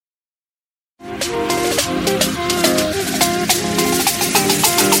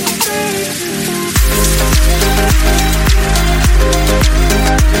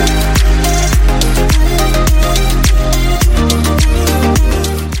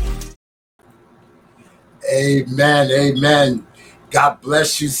Amen. Amen. God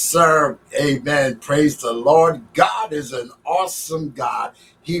bless you, sir. Amen. Praise the Lord. God is an awesome God.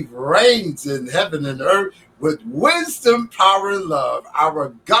 He reigns in heaven and earth with wisdom, power, and love. Our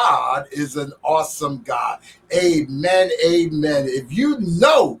God is an awesome God. Amen. Amen. If you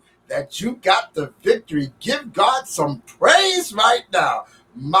know that you got the victory, give God some praise right now.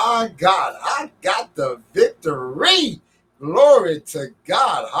 My God, I got the victory. Glory to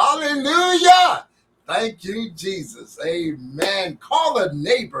God. Hallelujah. Thank you, Jesus. Amen. Call a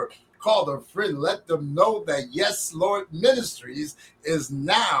neighbor, call a friend. Let them know that Yes, Lord Ministries is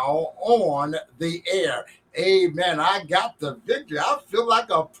now on the air. Amen. I got the victory. I feel like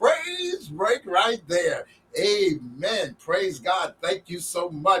a praise break right there. Amen. Praise God. Thank you so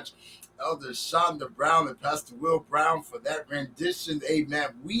much, Elder Shonda Brown and Pastor Will Brown, for that rendition. Amen.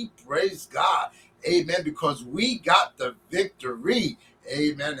 We praise God. Amen. Because we got the victory.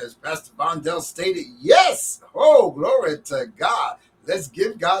 Amen. As Pastor Vondell stated, yes. Oh, glory to God. Let's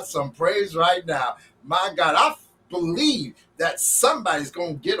give God some praise right now. My God, I believe that somebody's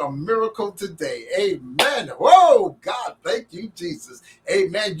going to get a miracle today. Amen. Whoa, God, thank you, Jesus.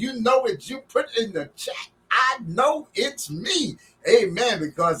 Amen. You know it. You put in the chat. I know it's me. Amen.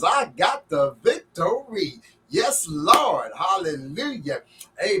 Because I got the victory. Yes, Lord. Hallelujah.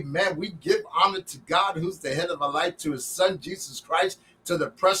 Amen. We give honor to God, who's the head of our life, to his son, Jesus Christ, to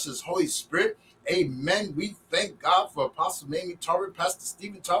the precious Holy Spirit. Amen. We thank God for Apostle Mamie Torrey, Pastor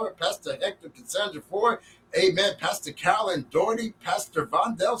Stephen Torrey, Pastor Hector Cassandra Ford. Amen. Pastor Carolyn Doherty, Pastor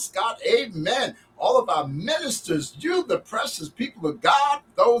Vondell Scott. Amen. All of our ministers, you, the precious people of God,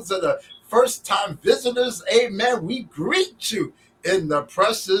 those that are first time visitors. Amen. We greet you in the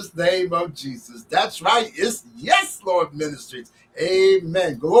precious name of Jesus. That's right. It's Yes, Lord Ministries.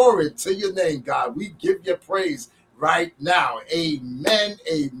 Amen. Glory to your name, God. We give you praise right now. Amen.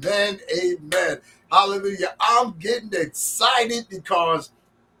 Amen. Amen. Hallelujah. I'm getting excited because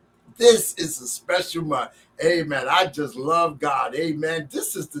this is a special month. Amen. I just love God. Amen.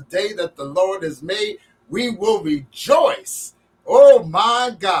 This is the day that the Lord has made. We will rejoice. Oh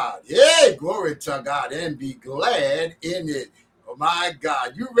my God. Yeah, glory to God, and be glad in it. Oh my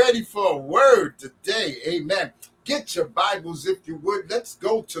God. You ready for a word today? Amen. Get your Bibles if you would. Let's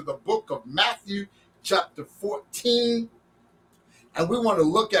go to the book of Matthew, chapter 14. And we want to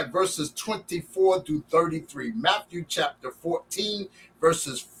look at verses 24 through 33. Matthew chapter 14,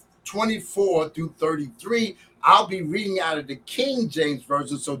 verses 24 through 33. I'll be reading out of the King James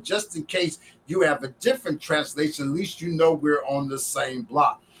Version. So just in case you have a different translation, at least you know we're on the same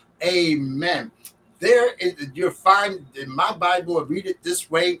block. Amen. There is, you'll find in my Bible, I read it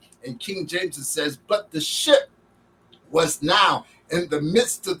this way. In King James, it says, "But the ship was now in the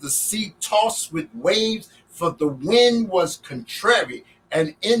midst of the sea, tossed with waves, for the wind was contrary.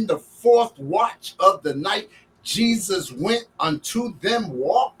 And in the fourth watch of the night, Jesus went unto them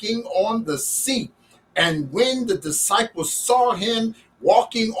walking on the sea. And when the disciples saw him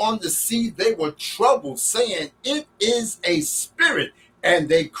walking on the sea, they were troubled, saying, It is a spirit. And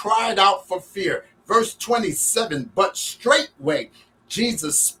they cried out for fear." Verse 27, "But straightway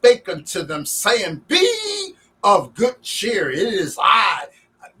Jesus spake unto them, saying, Be of good cheer, it is I,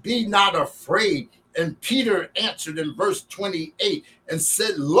 be not afraid." And Peter answered in verse 28 and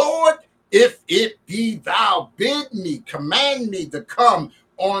said, "Lord, if it be thou, bid me, command me to come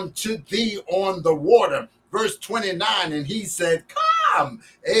unto thee on the water." Verse 29, and he said, "Come."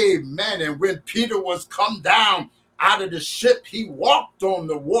 Amen. And when Peter was come down out of the ship, he walked on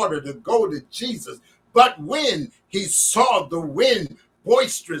the water to go to Jesus. But when he saw the wind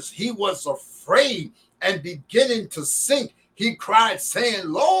boisterous, he was afraid, and beginning to sink, he cried, saying,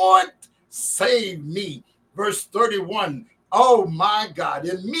 "Lord, save me." Verse 31. Oh my God.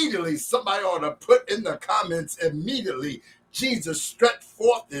 Immediately, somebody ought to put in the comments, immediately, Jesus stretched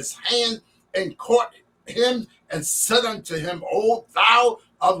forth his hand and caught him and said unto him, "O thou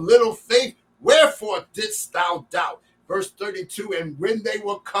of little faith, wherefore didst thou doubt?" Verse 32. And when they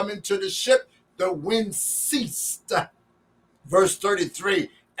were coming to the ship, the wind ceased. Verse 33.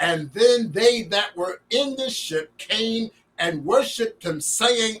 And then they that were in the ship came and worshipped him,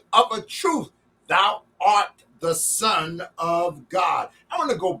 saying, "Of a truth, thou art the Son of God." I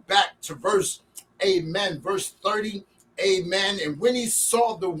want to go back to verse 30. Amen. And when he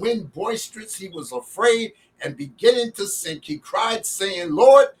saw the wind boisterous, he was afraid, and beginning to sink, he cried, saying,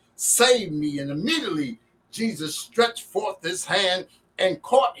 "Lord, save me." And immediately Jesus stretched forth his hand and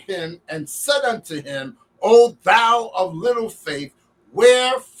caught him and said unto him, "O thou of little faith,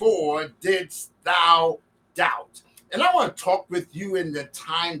 wherefore didst thou doubt?" And I want to talk with you in the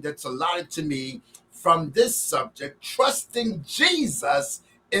time that's allotted to me from this subject, trusting Jesus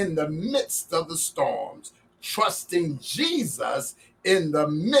in the midst of the storms. trusting Jesus in the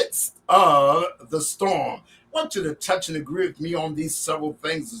midst of the storm. I want you to touch and agree with me on these several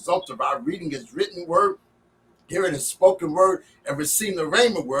things. The result of our reading His written word, hearing His spoken word, and receiving the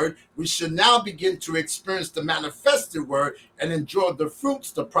rhema word, we should now begin to experience the manifested word and enjoy the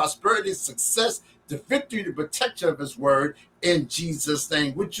fruits, the prosperity, success, the victory, the protection of His word in Jesus'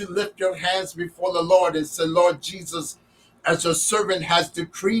 name. Would you lift your hands before the Lord and say, Lord Jesus, as your servant has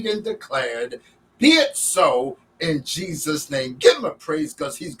decreed and declared, be it so in Jesus' name. Give Him a praise,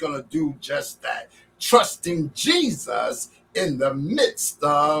 because He's going to do just that. Trusting Jesus in the midst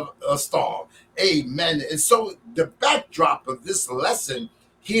of a storm. Amen. And so the backdrop of this lesson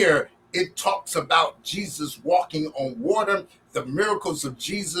here, it talks about Jesus walking on water, the miracles of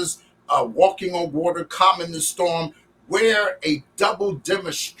Jesus walking on water, calming the storm, where a double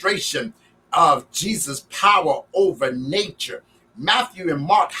demonstration of Jesus' power over nature. Matthew and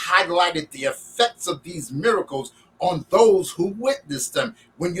Mark highlighted the effects of these miracles on those who witnessed them.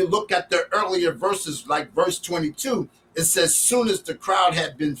 When you look at the earlier verses, like verse 22, it says, soon as the crowd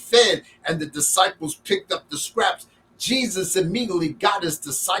had been fed and the disciples picked up the scraps, Jesus immediately got His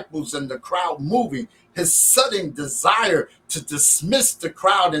disciples and the crowd moving. His sudden desire to dismiss the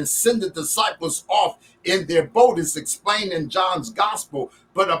crowd and send the disciples off in their boat is explained in John's gospel.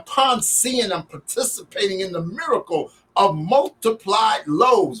 But upon seeing and participating in the miracle of multiplied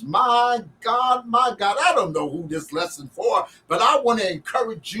loaves, my God, I don't know who this lesson for, but I want to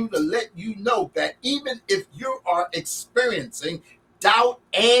encourage you to let you know that even if you are experiencing doubt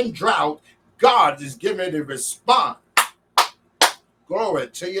and drought, God is giving a response. Glory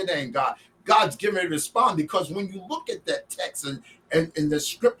to your name, God. God's giving a response, because when you look at that text and in the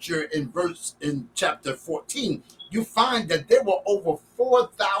scripture in chapter 14, you find that there were over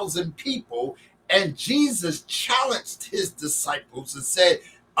 4,000 people, and Jesus challenged His disciples and said,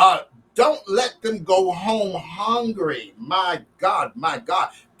 don't let them go home hungry. My God,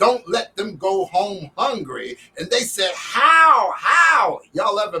 don't let them go home hungry. And they said, how?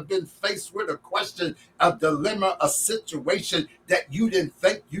 Y'all ever been faced with a question, a dilemma, a situation that you didn't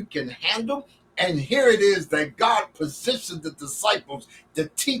think you can handle? And here it is that God positioned the disciples to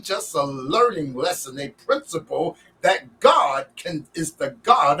teach us a learning lesson, a principle that God is the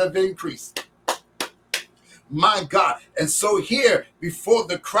God of increase. My God. And so here, before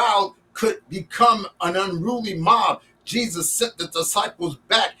the crowd could become an unruly mob, Jesus sent the disciples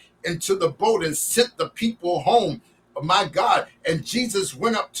back into the boat and sent the people home. My God. And Jesus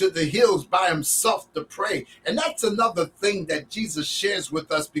went up to the hills by Himself to pray. And that's another thing that Jesus shares with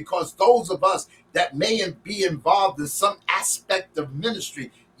us, because those of us that may be involved in some aspect of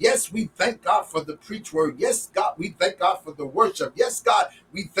ministry, yes, we thank God for the preach word. Yes, God, we thank God for the worship. Yes, God,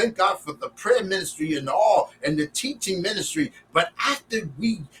 we thank God for the prayer ministry and all, and the teaching ministry. But after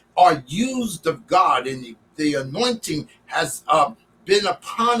we are used of God and the anointing has been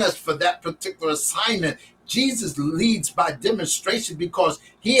upon us for that particular assignment, Jesus leads by demonstration, because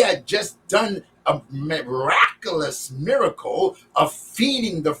He had just done a miraculous miracle of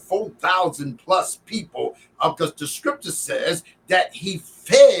feeding the 4,000 plus people, because the scripture says that He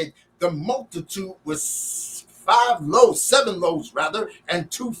fed the multitude with 7 loaves rather,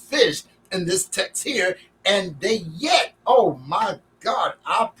 and 2 fish in this text here. And they yet, oh my God,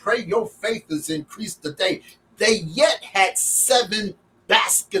 I pray your faith is increased today. They yet had 7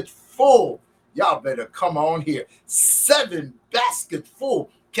 baskets full. Y'all better come on here. 7 baskets full.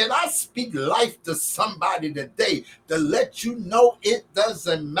 Can I speak life to somebody today to let you know it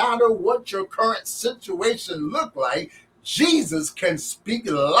doesn't matter what your current situation look like? Jesus can speak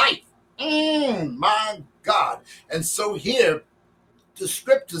life. My God. And so here, the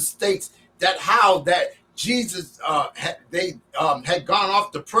scripture states that how that Jesus had gone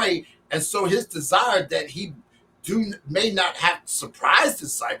off to pray, and so His desire that He may not have surprised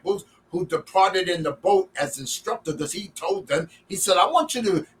disciples who departed in the boat as instructed, because He told them, He said, I want you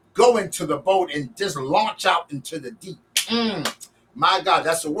to go into the boat and just launch out into the deep. My God,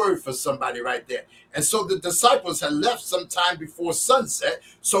 that's a word for somebody right there. And so the disciples had left sometime before sunset.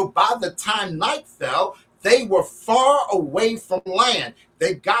 So by the time night fell, they were far away from land.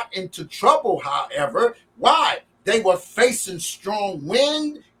 They got into trouble, however. Why? They were facing strong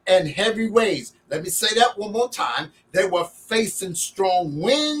wind and heavy waves. Let me say that one more time. They were facing strong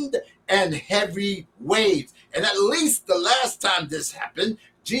wind and heavy waves. And at least the last time this happened,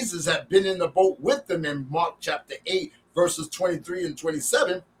 Jesus had been in the boat with them in Mark chapter 8, verses 23 and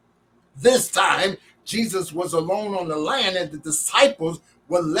 27. This time, Jesus was alone on the land, and the disciples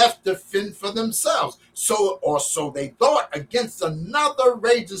were left to fend for themselves. So they thought, against another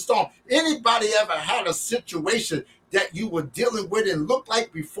raging storm. Anybody ever had a situation that you were dealing with and looked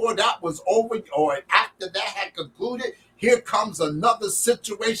like before that was over, or after after that had concluded, here comes another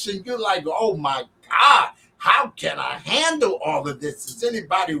situation. You're like, oh my God, how can I handle all of this? Is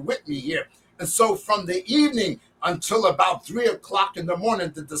anybody with me here? And so from the evening until about 3 o'clock in the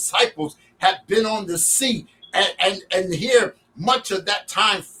morning, the disciples had been on the sea and here much of that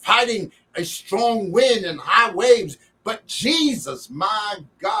time fighting a strong wind and high waves. But Jesus, my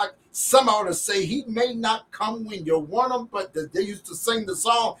God, some ought to say he may not come when you want him, but they used to sing the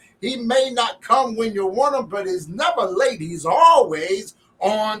song, he may not come when you want him, but he's never late. He's always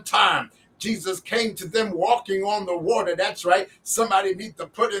on time. Jesus came to them walking on the water. That's right. Somebody need to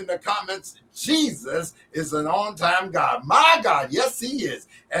put in the comments, Jesus is an on-time God. My God, yes, he is.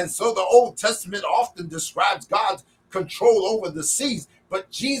 And so the Old Testament often describes God's control over the seas,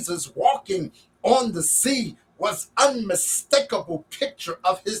 but Jesus walking on the sea was unmistakable picture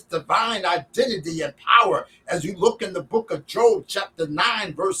of his divine identity and power. As you look in the book of Job, chapter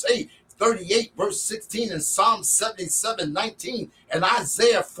 9, verse 8, 38, verse 16, and Psalm 77, 19, and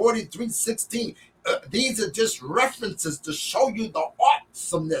Isaiah 43, 16. These are just references to show you the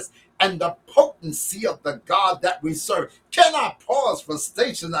awesomeness and the potency of the God that we serve. Can I pause for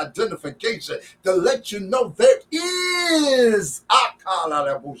station identification to let you know there is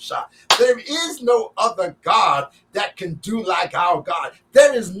no other God that can do like our God.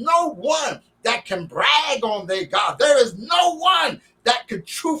 There is no one that can brag on their God. There is no one that could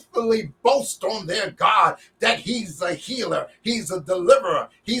truthfully boast on their God that he's a healer, he's a deliverer,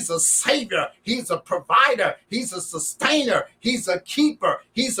 he's a savior, he's a provider, he's a sustainer, he's a keeper,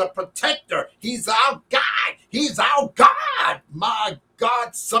 he's a protector, he's our God, he's our God. My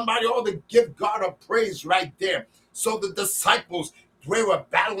God, somebody ought to give God a praise right there. So the disciples, they were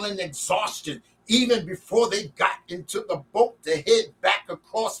battling exhaustion even before they got into the boat to head back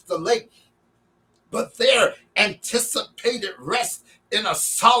across the lake. But their anticipated rest in a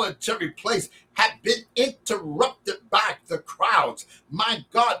solitary place had been interrupted by the crowds. My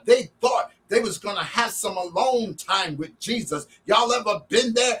God, they thought they was going to have some alone time with Jesus. Y'all ever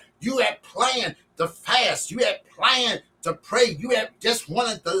been there? You had planned to fast. You had planned to pray. You had just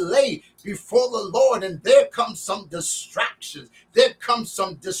wanted to lay before the Lord, and there comes some distractions. There comes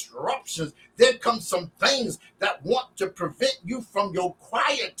some disruptions. There comes some things that want to prevent you from your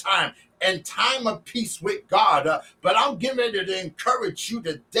quiet time and time of peace with God. But I'm getting ready to encourage you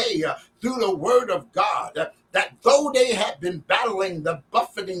today through the word of God that though they had been battling the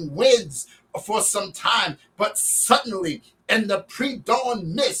buffeting winds for some time, but suddenly in the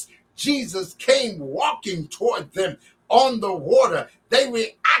pre-dawn mist, Jesus came walking toward them on the water. They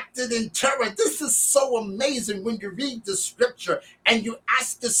reacted in terror. This is so amazing when you read the scripture and you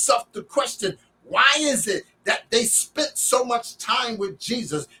ask yourself the question, why is it that they spent so much time with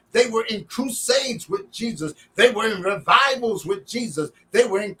Jesus? They were in crusades with Jesus. They were in revivals with Jesus. They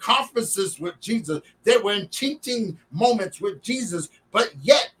were in conferences with Jesus. They were in teaching moments with Jesus. But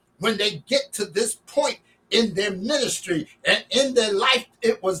yet, when they get to this point in their ministry and in their life,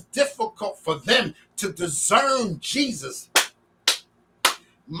 it was difficult for them to discern Jesus.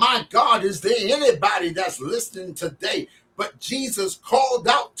 My God, is there anybody that's listening today? But Jesus called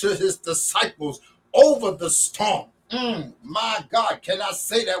out to his disciples over the storm. My God, can I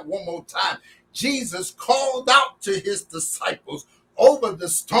say that one more time? Jesus called out to his disciples over the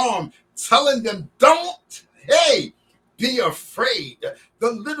storm, telling them, don't, be afraid.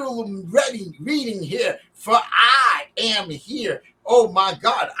 The literal reading here, for I am here. Oh my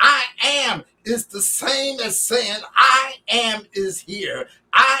God, I am is the same as saying I am is here.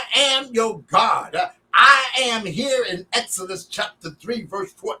 I am your God. I am here in Exodus chapter 3,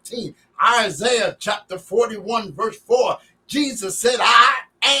 verse 14. Isaiah chapter 41, verse 4. Jesus said, I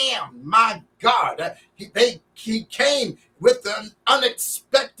am my God. He came with an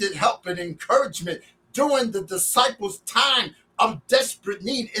unexpected help and encouragement during the disciples' time of desperate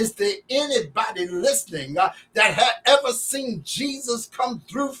need. Is there anybody listening that had ever seen Jesus come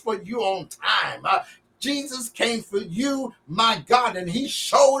through for you on time? Jesus came for you, my God, and he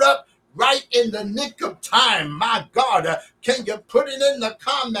showed up right in the nick of time. My God, can you put it in the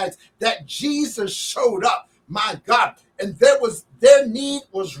comments that Jesus showed up? My God, and their need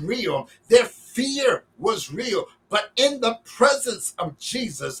was real. Their fear was real. But in the presence of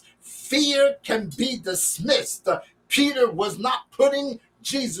Jesus, fear can be dismissed. Peter was not putting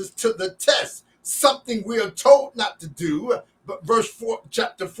Jesus to the test, something we are told not to do, but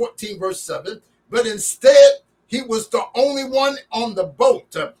chapter 14, verse 7. But instead, he was the only one on the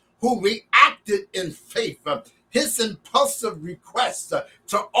boat who reacted in faith. His impulsive request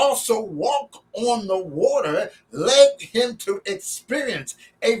to also walk on the water led him to experience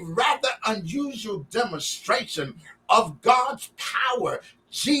a rather unusual demonstration of God's power,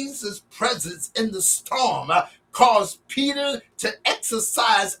 Jesus' presence in the storm, caused Peter to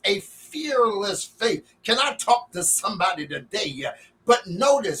exercise a fearless faith. Can I talk to somebody today? But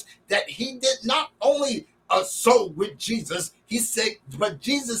notice that he did not only soul with Jesus. He said, but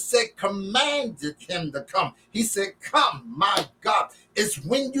Jesus said, commanded him to come. He said, come, my God. It's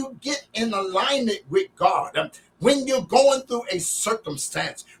when you get in alignment with God, when you're going through a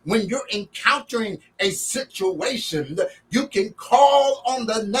circumstance, when you're encountering a situation, you can call on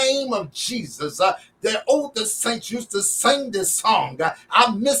the name of Jesus. The older saints used to sing this song.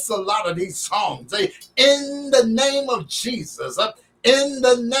 I miss a lot of these songs. In the name of Jesus, in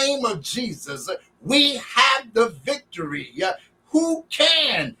the name of Jesus, we have the victory. Who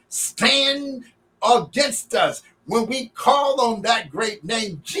can stand against us when we call on that great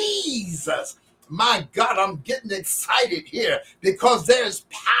name, Jesus? My God, I'm getting excited here because there's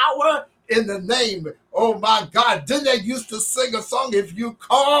power in the name. Oh my God, didn't they used to sing a song, if you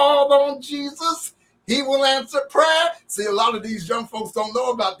call on Jesus, he will answer prayer? See, a lot of these young folks don't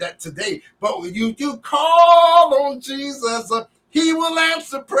know about that today. But when you call on Jesus, he will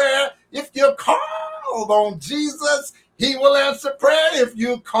answer prayer. If you call on Jesus, he will answer prayer. If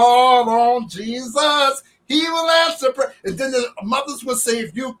you call on Jesus, he will answer prayer. And then the mothers would say,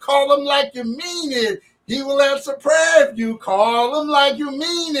 if you call him like you mean it, he will answer prayer. If you call him like you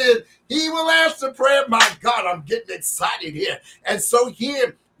mean it, he will answer prayer. My God, I'm getting excited here. And so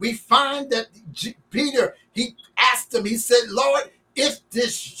here we find that Peter, he asked him, he said, Lord, if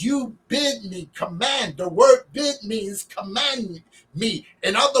this you bid me, command. The word bid means command me.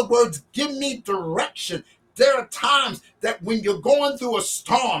 In other words, give me direction. There are times that when you're going through a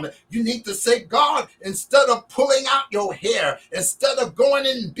storm, you need to say, God, instead of pulling out your hair, instead of going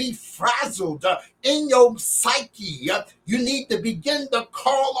in and be frazzled in your psyche, you need to begin to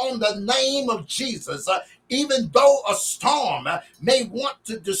call on the name of Jesus. Even though a storm may want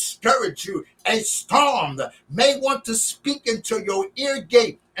to discourage you, a storm may want to speak into your ear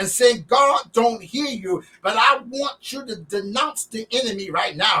gate and say, God don't hear you, but I want you to denounce the enemy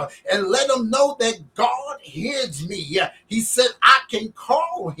right now and let him know that God hears me. He said, I can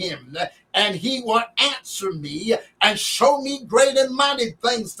call him and he will answer me and show me great and mighty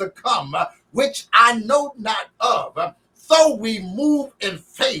things to come, which I know not of. So we move in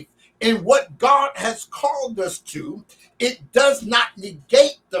faith in what God has called us to. It does not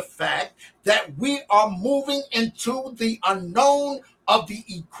negate the fact that we are moving into the unknown of the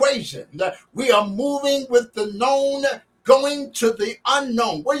equation. We are moving with the known, going to the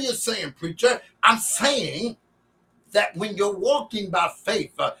unknown. What are you saying, preacher? I'm saying that when you're walking by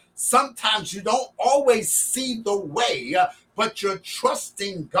faith, sometimes you don't always see the way, but you're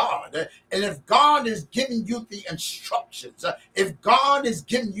trusting God. And if God is giving you the instructions, if God is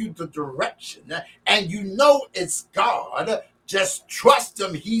giving you the direction, and you know it's God, just trust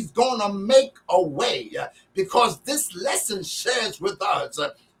him. He's going to make a way, because this lesson shares with us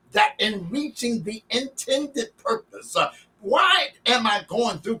that in reaching the intended purpose, why am I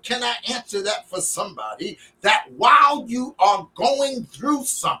going through? Can I answer that for somebody? That while you are going through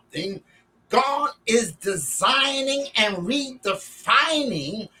something, God is designing and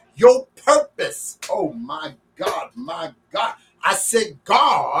redefining your purpose. Oh my God, my God. I said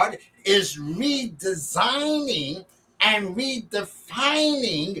God is redesigning and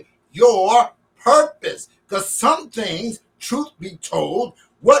redefining your purpose. Because some things, truth be told,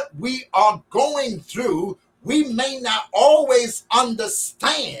 what we are going through, we may not always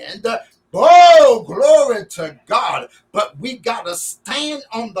understand. Oh, glory to God. But we got to stand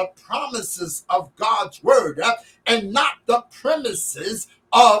on the promises of God's word and not the premises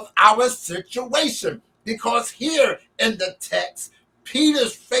of our situation. Because here in the text,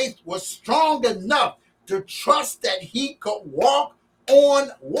 Peter's faith was strong enough to trust that he could walk on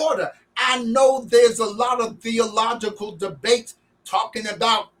water. I know there's a lot of theological debates talking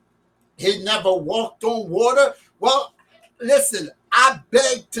about he never walked on water. Well, listen, I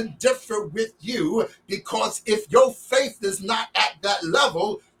beg to differ with you, because if your faith is not at that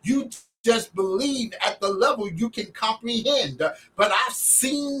level, you just believe at the level you can comprehend. But I've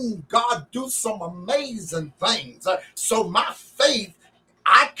seen God do some amazing things. So my faith,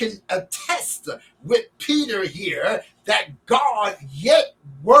 I can attest with Peter here that God yet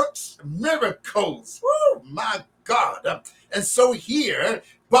works miracles. Woo, my God. And so here,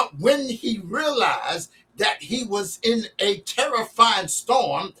 but when he realized that he was in a terrifying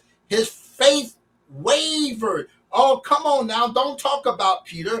storm, his faith wavered. Oh, come on now. Don't talk about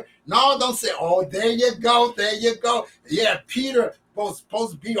Peter. No, don't say, oh, there you go. There you go. Yeah, Peter was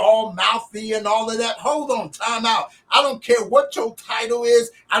supposed to be all mouthy and all of that. Hold on, time out. I don't care what your title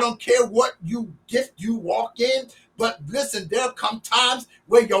is. I don't care what gift you walk in. But listen, there'll come times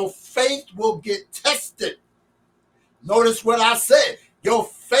where your faith will get tested. Notice what I said. Your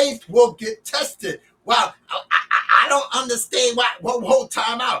faith will get tested. Well, I don't understand why. Whoa,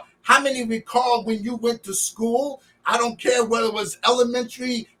 time out. How many recall when you went to school? I don't care whether it was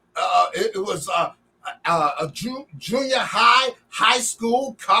elementary, it was junior high, high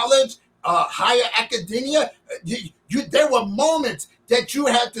school, college, higher academia. There were moments that you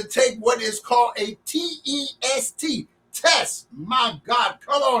had to take what is called a TEST test. My God,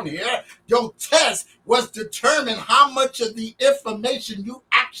 come on here. Your test was determine how much of the information you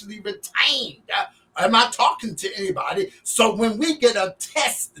actually retained. Am I talking to anybody? So when we get a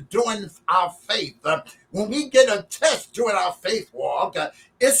test during our faith, when we get a test during our faith walk,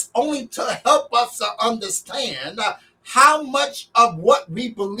 it's only to help us to understand how much of what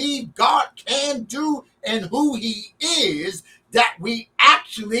we believe God can do and who he is that we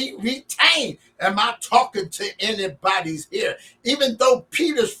actually retain. Am I talking to anybody's here? Even though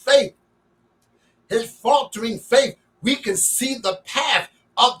Peter's faith, his faltering faith, we can see the path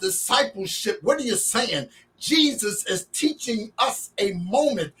of discipleship. What are you saying? Jesus is teaching us a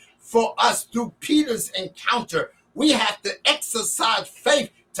moment for us through Peter's encounter. We have to exercise faith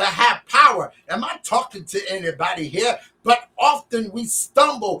to have power. Am I talking to anybody here? But often we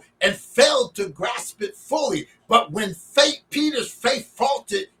stumble and fail to grasp it fully. But when Peter's faith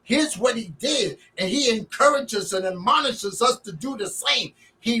faltered, here's what he did. And he encourages and admonishes us to do the same.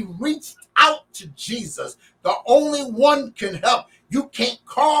 He reached out to Jesus. The only one can help. You can't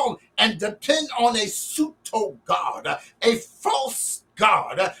call and depend on a pseudo God, a false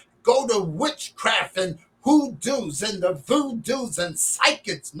God. Go to witchcraft and hoodoos and the voodoos and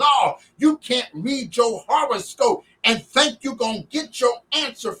psychics. No, you can't read your horoscope and think you're going to get your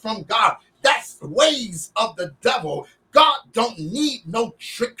answer from God. That's the ways of the devil. God don't need no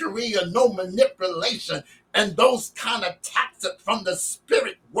trickery or no manipulation and those kind of tactics from the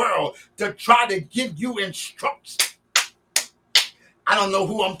spirit world to try to give you instructions. I don't know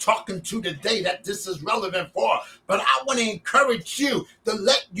who I'm talking to today that this is relevant for, but I want to encourage you to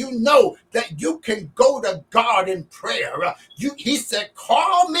let you know that you can go to God in prayer. He said,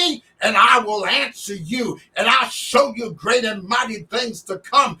 call me and I will answer you, and I'll show you great and mighty things to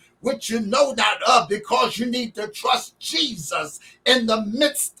come, which you know not of, because you need to trust Jesus in the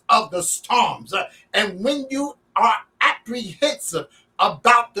midst of the storms. And when you are apprehensive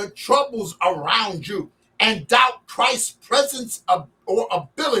about the troubles around you, and doubt Christ's presence or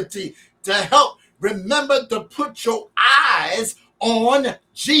ability to help, remember to put your eyes on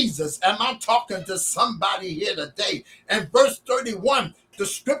Jesus. Am I talking to somebody here today? And verse 31, the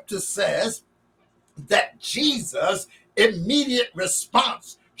scripture says that Jesus' immediate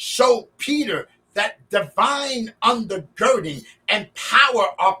response showed Peter that divine undergirding and power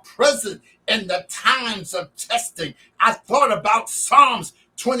are present in the times of testing. I thought about Psalms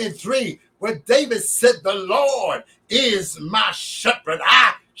 23, where David said, the Lord is my shepherd,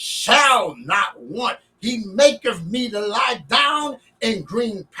 I shall not want. He maketh me to lie down in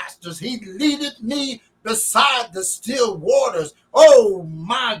green pastures. He leadeth me beside the still waters. Oh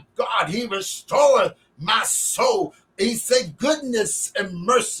my God, he restoreth my soul. He said, goodness and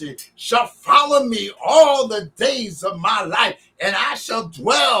mercy shall follow me all the days of my life, and I shall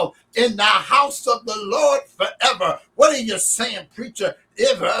dwell in the house of the Lord forever. What are you saying, preacher?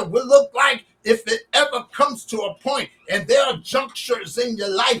 It will look like if it ever comes to a point, and there are junctures in your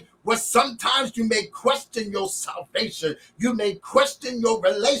life where sometimes you may question your salvation, you may question your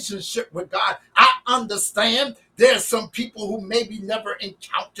relationship with God. I understand there's some people who maybe never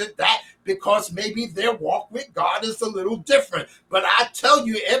encountered that because maybe their walk with God is a little different. But I tell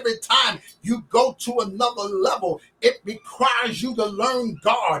you, every time you go to another level, it requires you to learn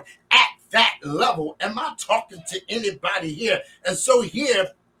God at that level. Am I talking to anybody here? And so here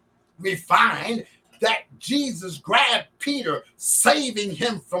we find that Jesus grabbed Peter, saving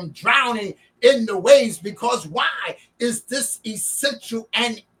him from drowning in the waves. Because why is this essential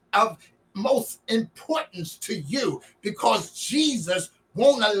and of most importance to you? Because Jesus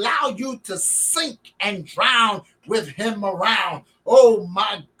won't allow you to sink and drown with him around. Oh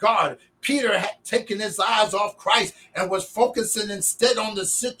my God. Peter had taken his eyes off Christ and was focusing instead on the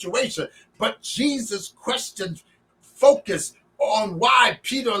situation. But Jesus' questions focused on why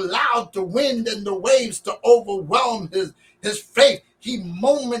Peter allowed the wind and the waves to overwhelm his faith. He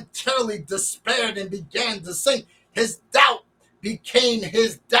momentarily despaired and began to sink. His doubt became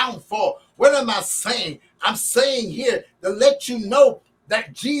his downfall. What am I saying? I'm saying here to let you know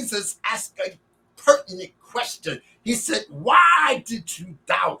that Jesus asked a pertinent question. He said, why did you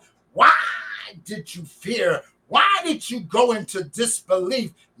doubt? Why did you fear? Why did you go into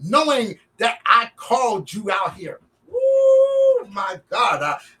disbelief knowing that I called you out here? my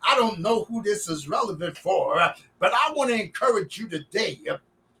God. I don't know who this is relevant for, but I want to encourage you today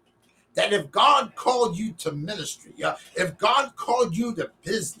that if God called you to ministry, if God called you to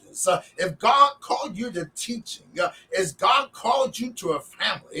business, if God called you to teaching, if God called you to a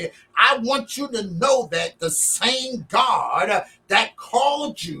family, I want you to know that the same God that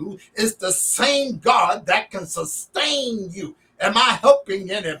called you is the same God that can sustain you. Am I helping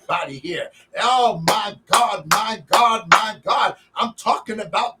anybody here? Oh my God, my God, my God. I'm talking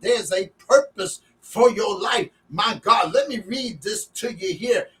about there's a purpose for your life. My God, let me read this to you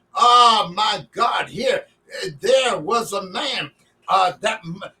here. Oh my God, here there was a man that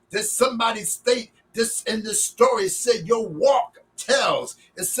somebody state this in this story said your walk tells.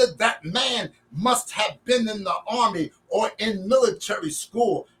 It said that man must have been in the army or in military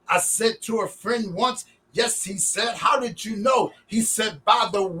school. I said to a friend once, yes, he said, how did you know? He said, by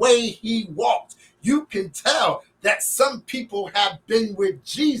the way he walked. You can tell that some people have been with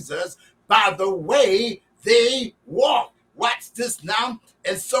Jesus by the way they walk. Watch this now.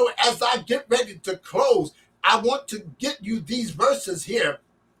 And so as I get ready to close, I want to get you these verses here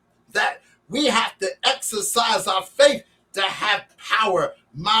that we have to exercise our faith to have power.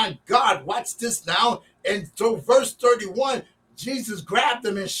 My God, watch this now. And so verse 31, Jesus grabbed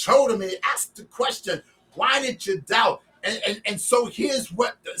him and showed him, and he asked the question, why did you doubt? And so here's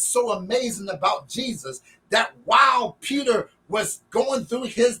what's so amazing about Jesus, that while Peter was going through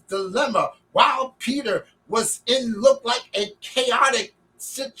his dilemma, while Peter was looked like a chaotic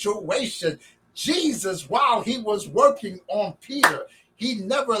situation, Jesus, while he was working on Peter, he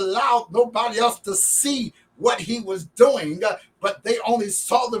never allowed nobody else to see what he was doing, but they only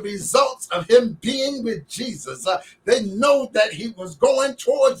saw the results of him being with Jesus. They know that he was going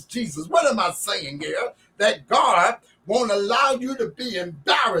towards Jesus. What am I saying here? That God won't allow you to be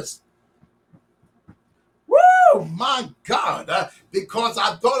embarrassed. Woo, my God, because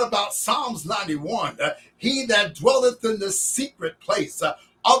I thought about Psalms 91. He that dwelleth in the secret place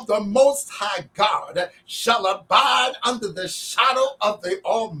of the Most High God shall abide under the shadow of the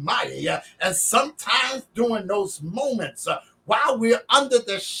Almighty. And sometimes during those moments, while we're under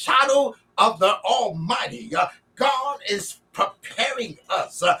the shadow of the Almighty, God is preparing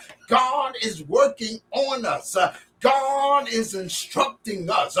us. God is working on us. God is instructing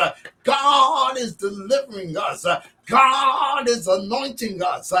us. God is delivering us. God is anointing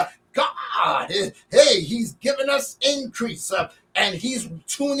us. God is, hey, he's giving us increase. And he's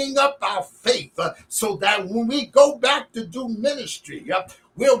tuning up our faith so that when we go back to do ministry,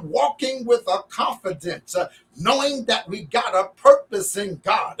 we're walking with a confidence, knowing that we got a purpose in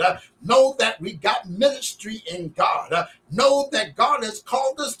God, know that we got ministry in God, know that God has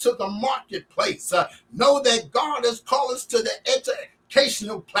called us to the marketplace, know that God has called us to the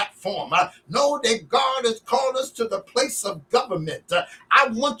educational platform. Know that God has called us to the place of government. I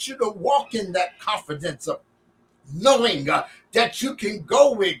want you to walk in that confidence of knowing that you can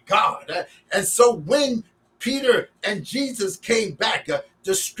go with God. And so when Peter and Jesus came back,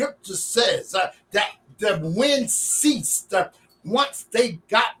 the scripture says that the wind ceased once they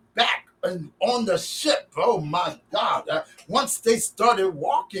got back on the ship. Oh my God. Once they started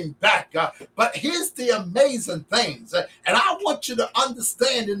walking back. But here's the amazing things. And I want you to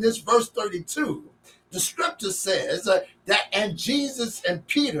understand in this verse 32, the scripture says that and Jesus and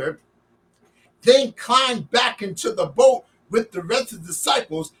Peter then climbed back into the boat with the rest of the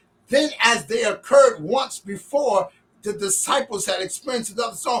disciples. Then, as they occurred once before, the disciples had experienced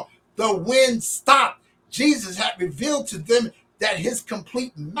another storm. The wind stopped. Jesus had revealed to them that his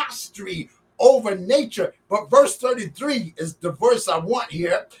complete mastery over nature. But verse 33 is the verse I want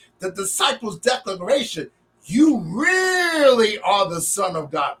here. The disciples' declaration, you really are the Son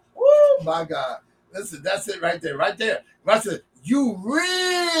of God. Oh, my God. Listen, that's it right there, right there. Listen, you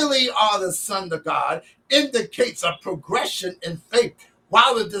really are the Son of God, indicates a progression in faith.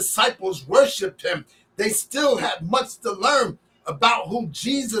 While the disciples worshiped him, they still had much to learn about who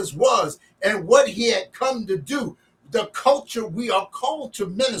Jesus was and what he had come to do. The culture we are called to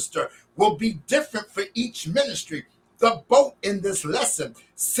minister will be different for each ministry. The boat in this lesson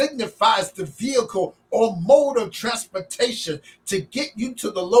signifies the vehicle or mode of transportation to get you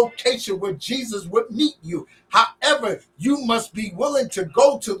to the location where Jesus would meet you. However, you must be willing to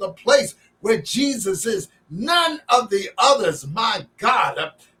go to the place where Jesus is. None of the others, my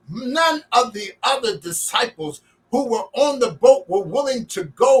God, none of the other disciples who were on the boat were willing to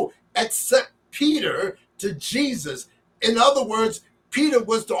go except Peter to Jesus. In other words, Peter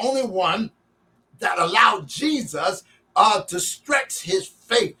was the only one that allowed Jesus to stretch his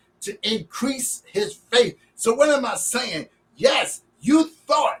faith, to increase his faith. So what am I saying? Yes, you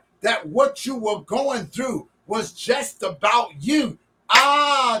thought that what you were going through was just about you.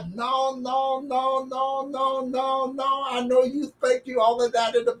 Ah, no, no, no, no, no, no, no. I know you think you all of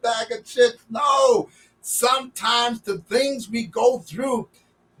that in a bag of chips. No. Sometimes the things we go through,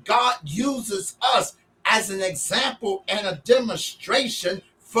 God uses us as an example and a demonstration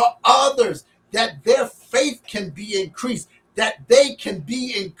for others that their faith can be increased, that they can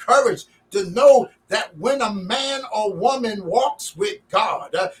be encouraged to know that when a man or woman walks with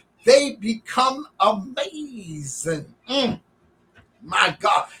God, they become amazing. My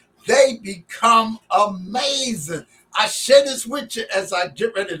God, they become amazing. I share this with you as I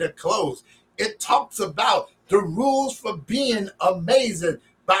get ready to close. It talks about the rules for being amazing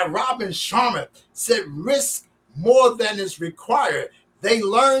by Robin Sharma. Said risk more than is required. They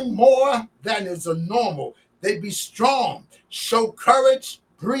learn more than is a normal. They be strong, show courage,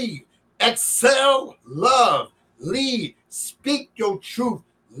 breathe, excel, love, lead, speak your truth,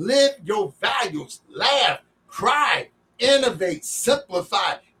 live your values, laugh, cry, innovate,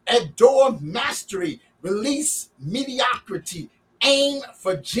 simplify, adore mastery, release mediocrity, aim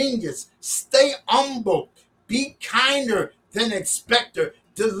for genius, stay humble, be kinder than expected,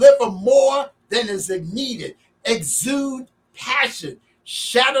 deliver more than is needed, exude passion,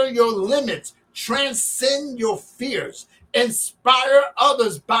 shatter your limits, transcend your fears, inspire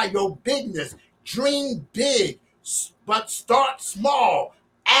others by your bigness, dream big, but start small,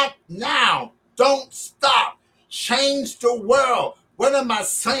 act now, don't stop, change the world. What am I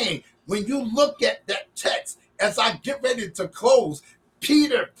saying? When you look at that text, as I get ready to close,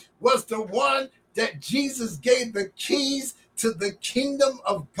 Peter was the one that Jesus gave the keys to the kingdom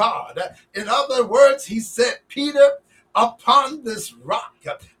of God. In other words, he said, Peter, upon this rock,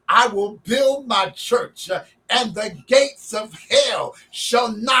 I will build my church, and the gates of hell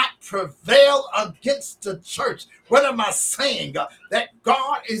shall not prevail against the church. What am I saying? That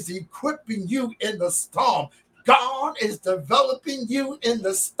God is equipping you in the storm. God is developing you in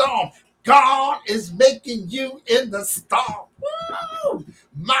the storm. God is making you in the storm. Woo!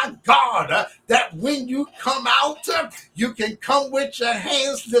 My God, that when you come out, you can come with your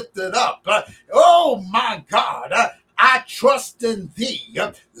hands lifted up. Oh, my God. I trust in thee.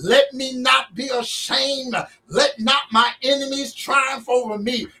 Let me not be ashamed. Let not my enemies triumph over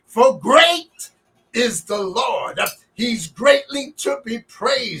me. For great is the Lord. He's greatly to be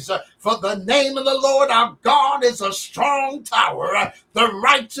praised. For the name of the Lord our God is a strong tower. The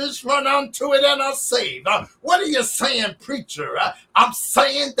righteous run unto it and are saved. What are you saying, preacher? I'm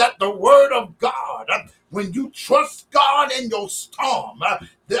saying that the word of God, when you trust God in your storm,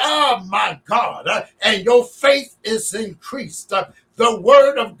 oh my God, and your faith is increased, the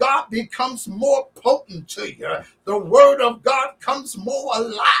word of God becomes more potent to you. The word of God comes more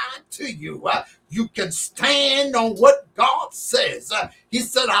alive to you. You can stand on what God says. He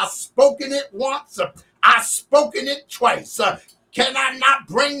said, I've spoken it once. I've spoken it twice. Can I not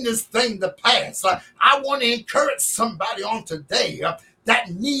bring this thing to pass? I want to encourage somebody on today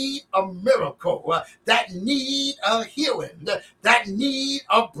that need a miracle, that need a healing, that need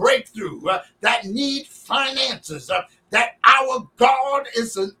a breakthrough, that need finances, that our God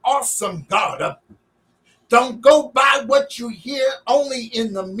is an awesome God. Don't go by what you hear only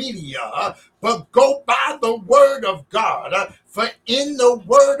in the media, but go by the word of God. For in the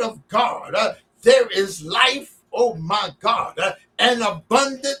word of God, there is life, oh my God, and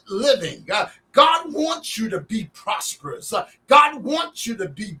abundant living. God wants you to be prosperous. God wants you to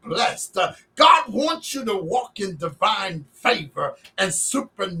be blessed. God wants you to walk in divine favor and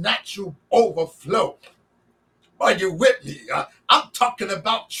supernatural overflow. Are you with me? I'm talking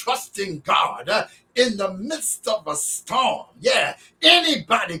about trusting God in the midst of a storm. Yeah,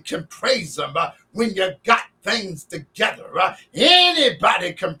 anybody can praise him when you got things together.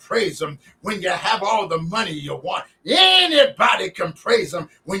 Anybody can praise him when you have all the money you want. Anybody can praise him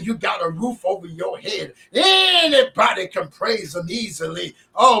when you got a roof over your head. Anybody can praise him easily.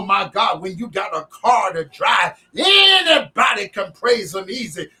 Oh my God, when you got a car to drive. Anybody can praise him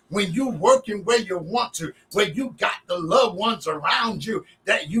easy when you working where you want to, when you got the loved ones around you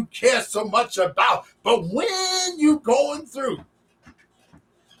that you care so much about. But when you going through,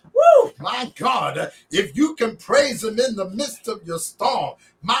 woo, my God, if you can praise him in the midst of your storm,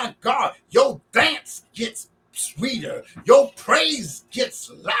 my God, your dance gets sweeter, your praise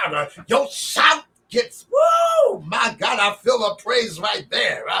gets louder, your shout gets, woo, my God, I feel a praise right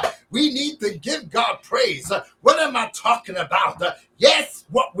there. We need to give God praise. What am I talking about? Yes,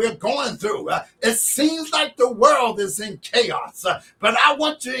 what we're going through. It seems like the world is in chaos, but I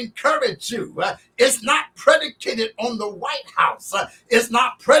want to encourage you. It's not predicated on the White House. It's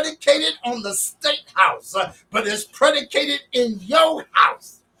not predicated on the State House, but it's predicated in your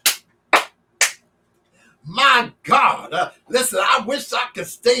house. My God, listen, I wish I could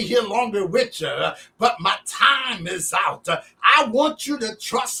stay here longer with you, but my time is out. I want you to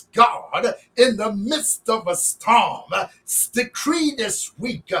trust God in the midst of a storm. Decree this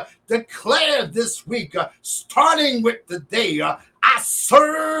week, declare this week, starting with the day. I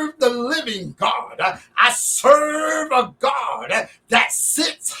serve the living God. I serve a God that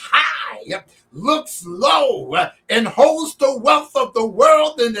sits high, looks low, and holds the wealth of the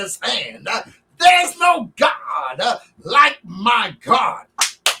world in his hand. There's no God like my God.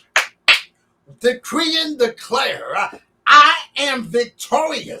 Decree and declare, I am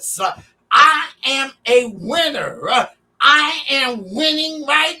victorious. I am a winner. I am winning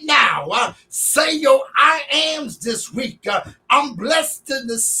right now. Say your I ams this week. I'm blessed in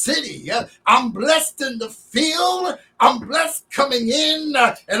the city. I'm blessed in the field. I'm blessed coming in,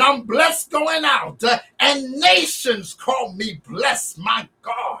 and I'm blessed going out. And nations call me blessed, my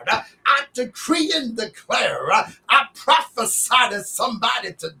God. I decree and declare, I prophesy to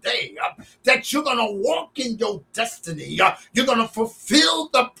somebody today that you're going to walk in your destiny. You're going to fulfill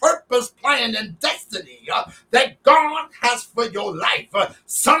the purpose, plan, and destiny that God has for your life.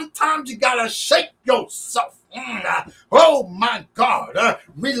 Sometimes you got to shake yourself. Oh my God,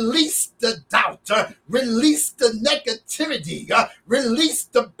 release the doubt, release the negativity, release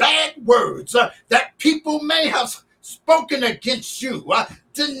the bad words that people may have spoken against you.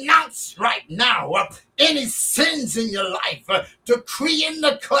 Denounce right now any sins in your life. Decree and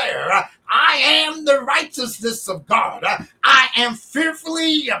declare, I am the righteousness of God. I am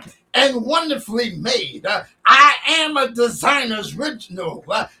fearfully and wonderfully made. I am a designer's original.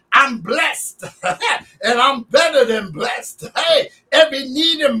 I'm blessed and I'm better than blessed. Hey, every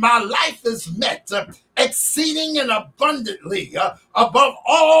need in my life is met exceeding and abundantly above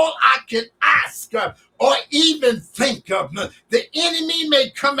all I can ask or even think of. The enemy may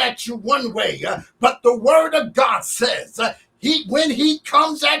come at you one way, but the word of God says, when he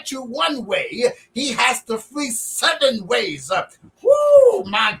comes at you one way, he has to flee 7 ways. Woo,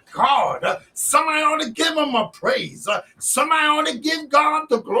 my God. Somebody ought to give him a praise. Somebody ought to give God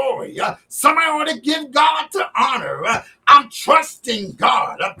the glory. Somebody ought to give God the honor. I'm trusting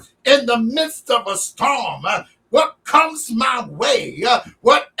God in the midst of a storm. What comes my way,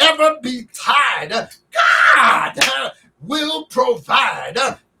 whatever betide, God will provide.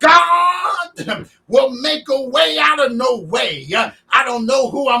 God will make a way out of no way. I don't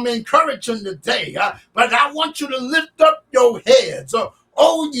know who I'm encouraging today, but I want you to lift up your heads.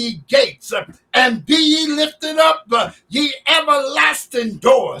 O ye gates, and be ye lifted up, ye everlasting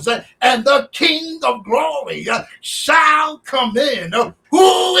doors, and the King of glory shall come in.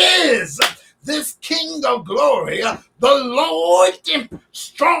 Who is this King of glory? The Lord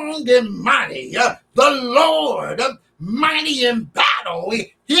strong and mighty, the Lord mighty in battle.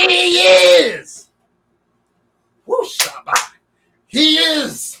 He is. Woo, Shabbat. He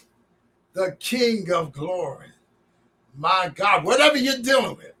is the King of glory. My God, whatever you're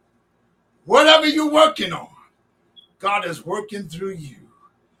dealing with, whatever you're working on, God is working through you.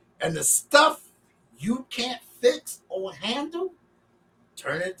 And the stuff you can't fix or handle,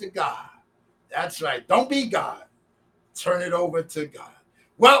 turn it to God. That's right. Don't be God. Turn it over to God.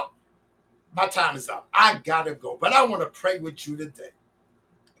 Well, my time is up. I got to go. But I want to pray with you today.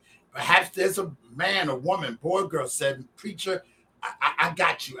 Perhaps there's a man, a woman, boy, girl said, preacher, I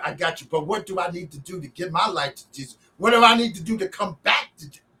got you. I got you. But what do I need to do to give my life to Jesus? What do I need to do to come back to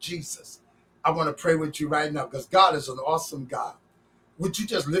Jesus? I want to pray with you right now because God is an awesome God. Would you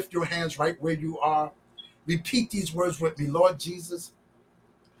just lift your hands right where you are? Repeat these words with me. Lord Jesus,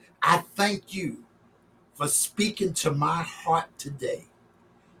 I thank you for speaking to my heart today,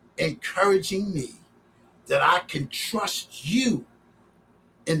 encouraging me that I can trust you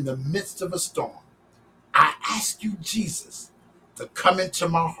in the midst of a storm. I ask you, Jesus, to come into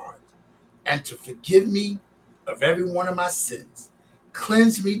my heart and to forgive me of every one of my sins.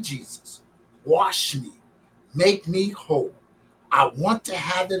 Cleanse me, Jesus. Wash me. Make me whole. I want to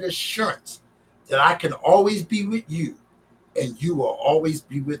have that assurance that I can always be with you and you will always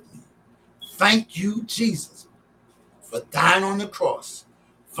be with me. Thank you, Jesus, for dying on the cross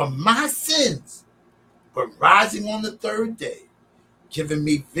for my sins, but rising on the 3rd day, giving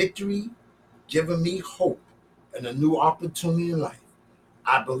me victory, giving me hope and a new opportunity in life.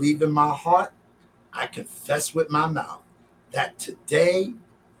 I believe in my heart. I confess with my mouth that today,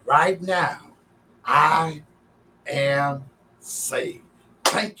 right now, I am saved.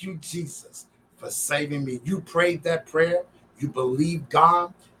 Thank you, Jesus, for saving me. You prayed that prayer. You believe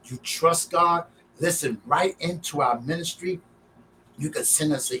God. You trust God. Listen, right into our ministry. You can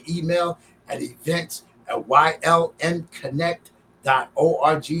send us an email at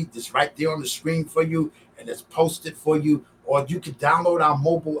events@ylmconnect.org. It's right there on the screen for you. and it's posted for you. Or you can download our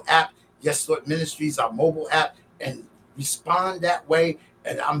mobile app, Yes Lord Ministries, our mobile app, and respond that way.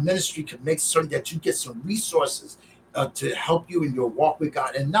 And our ministry can make certain that you get some resources to help you in your walk with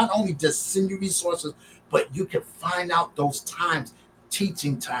God. And not only just send you resources, but you can find out those times,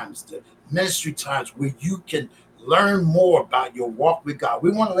 teaching times, the ministry times where you can learn more about your walk with God.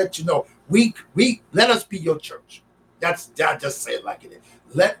 We want to let you know, we let us be your church. I just say it like it is.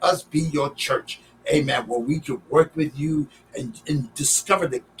 Let us be your church. Amen. Where we can work with you and discover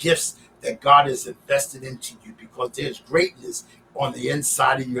the gifts that God has invested into you, because there's greatness on the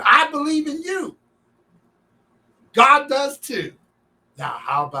inside of you. I believe in you. God does too. Now,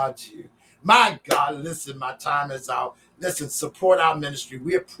 how about you? My God, listen, my time is out. Listen, support our ministry.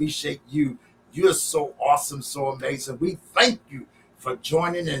 We appreciate you. You're so awesome, so amazing. We thank you for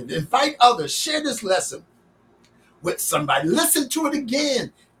joining, and invite others. Share this lesson with somebody. Listen to it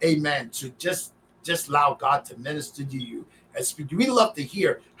again. Amen. To just allow God to minister to you and speak. We love to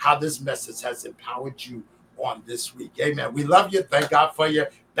hear how this message has empowered you on this week. Amen. We love you. Thank God for you.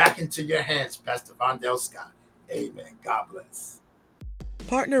 Back into your hands, Pastor Vondell Scott. Amen. God bless.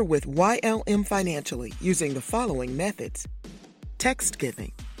 Partner with YLM financially using the following methods. Text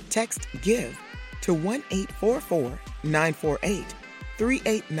giving. Text GIVE to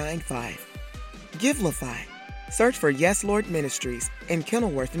 1-844-948-3895. Givelify. Search for Yes Lord Ministries in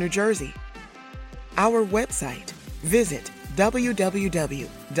Kenilworth, New Jersey. Our website. Visit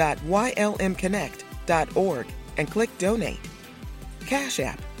www.ylmconnect.org and click Donate. Cash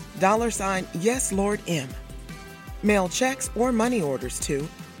App, $YesLordM. Mail checks or money orders to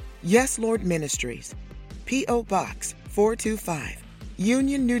Yes Lord Ministries, P.O. Box 425,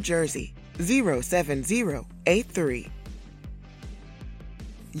 Union, New Jersey, 07083.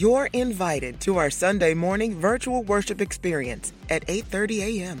 You're invited to our Sunday morning virtual worship experience at 8:30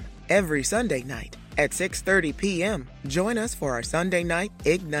 a.m. every Sunday night. At 6:30 p.m., join us for our Sunday night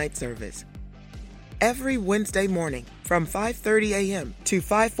Ignite service. Every Wednesday morning from 5:30 a.m. to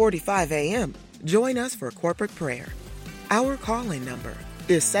 5:45 a.m., join us for corporate prayer. Our call-in number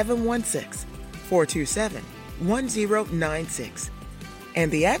is 716-427-1096,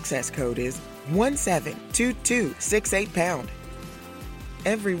 and the access code is 172268#.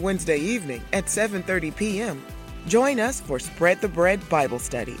 Every Wednesday evening at 7:30 p.m., join us for Spread the Bread Bible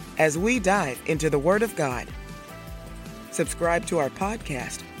Study as we dive into the Word of God. Subscribe to our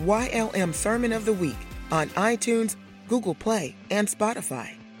podcast, YLM Sermon of the Week, on iTunes, Google Play, and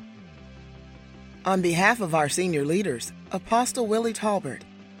Spotify. On behalf of our senior leaders, Apostle Willie Talbert,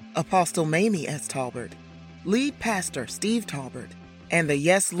 Apostle Mamie S. Talbert, Lead Pastor Steve Talbert, and the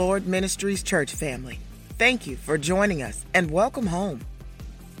Yes Lord Ministries Church family, thank you for joining us and welcome home.